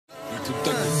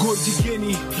góor jigéen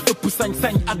yi ëpp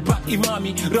sañ-sañ ak baat imaam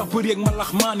yi rappeur yeeg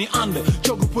malax maani ànd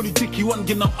coogu politique yi wan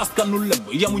ginnaaw askanu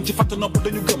lëmb yamuñ ci fatt nopp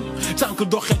dañu gëm tànk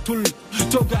doxetul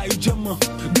toogaayu jëm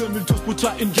 2012 pour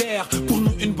toi une guerre pour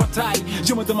nous une bataille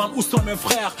je me demande où sont mes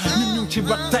frères ñun ñu ngi ci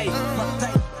bataille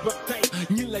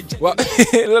ñi la waaw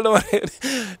loolu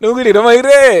dama ko dégg damay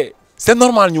ree c'est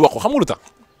normal ñu wax ko xam nga lu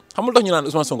tax ñu naan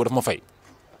Ousmane Sonko daf ma fay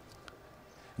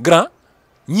grand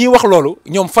ñii wax loolu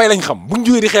ñoom fay lañ xam buñ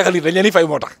jógee di xeexal nit dañ leen di fay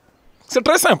moo tax c'est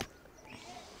très simple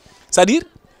c'est-à-dire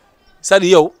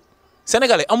yow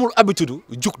sénégalais amul habitude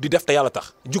jug di def te yàlla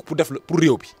tax jug pour def pour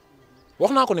réew bi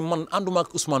wax naa ko ne man ànduma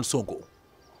ak Ousmane Sonko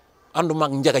ànduma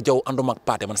ak Ndiaga Diaw ànduma ak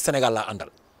Pathé man Sénégal laa àndal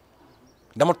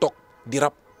dama toog di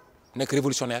rap nekk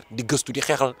révolutionnaire di gëstu di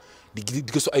xeexal di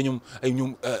gëstu ay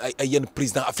yenn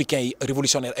président africain yi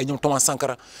révolutionnaire ay ñoom Thomas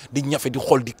Sankara di ñafe di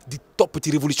xool di topp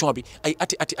ci révolution bi ay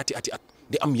ati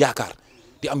di am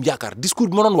yaakaar discours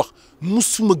bi ma doon wax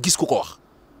musuma gis ku ko wax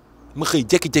ma xëy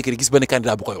jékki-jékki gis benn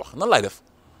candidat bu koy wax nan laay def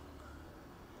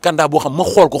candidat boo xam ma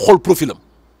xool profil am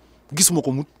gisuma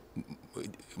ko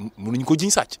mënuñ ko jiñ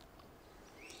sàcc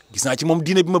gis naa ci moom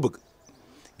diine bi ma bëgg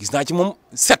gis naa ci moom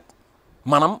set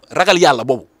maanaam ragal yàlla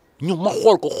boobu ñu ma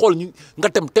xool ñu nga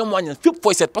dem témoigner fépp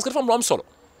fooy seet parce que dafa am lu am solo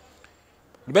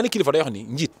benn kilifa day wax ni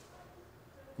njiit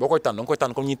boo koy tànn da nga koy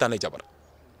tànn comme ñuy tànnee jabar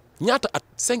ñaata at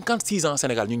 56 ans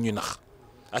Sénégal ñu ngi ñuy nax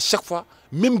à chaque fois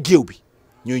même géew bi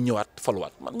ñooy ñëwaat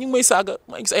faluwaat man ñu ngi may saaga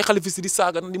maa ngi gis ay xalifistes di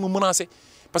saaga di ma menacer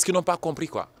parce qu'ils n'ont pas compris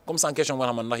quoi comme sans question nga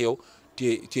xam man ndax yow tu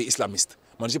es islamiste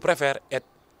man je préfère être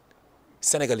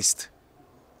sénégaliste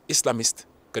islamiste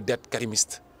que d'être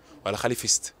karimiste wala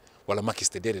xalifiste wala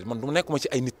makiste déedéet man du nekkuma ci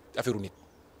ay nit affaire nit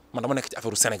man dama nekk ci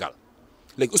affaire Sénégal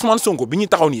léegi Ousmane Sonko bi ñuy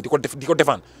taxaw nii di ko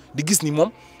défendre di gis ni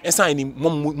moom instant yi nii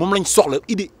moom lañ soxla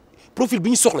idée profil bi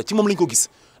ñu soxla ci moom lañ ko gis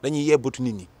dañuy yebbatu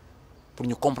nit ñi pour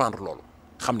ñu comprendre loolu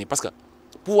xam ni parce que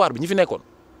pouvoir bi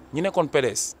ñi nekkoon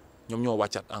PDS ñoom ñoo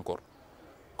wàccaat encore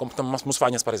comme tam Moustapha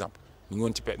Niasse par exemple mi ngi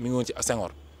woon ci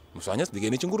Senghor Moustapha Niasse liggéey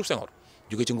na ci nguuru Senghor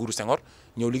jóge ci nguuru Senghor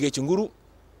ñëw liggéey ci nguuru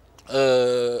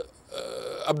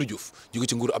Abdou Diouf jóge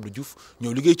ci nguuru Abdou Diouf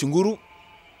ñëw liggéey ci nguuru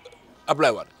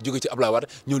Abdoulaye Wade jóge ci Abdoulaye Wade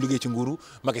ñëw liggéey ci nguuru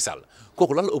Macky Sall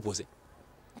kooku lan la opposé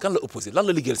lan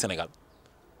la liggéeyal Sénégal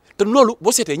te loolu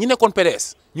boo seetee ñi nekkoon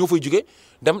PDS ñoo fay jóge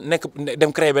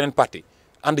dem créer beneen parti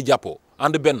ànd jàppoo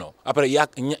ànd bennoo après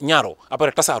ñaaroo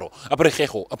après tasaaroo après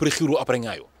xeexoo après xiiroo après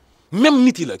ŋaayoo même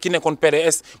nit yi la ki nekkoon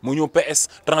PDS moo ñëw PS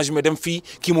transhumé dem fii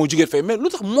kii moo jógee fee mais lu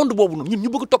tax monde boobu noonu ñun ñu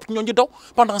bëgg a topp ñoo ñu daw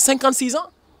pendant 56 ans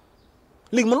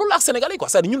léegi man loolu la ak Sénégalais quoi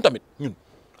c'est-à-dire ñun tamit ñun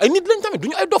ay nit lañ tamit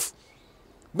duñu ay dof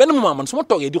benn moment man su ma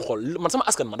toogee di xool man sama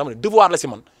askan man dama ne devoir la si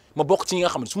man ma bokk ci ñi nga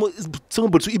xam ne sama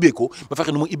bët su ibbeekoo ma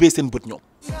fexe nu ma ibbee seen bët ñoom.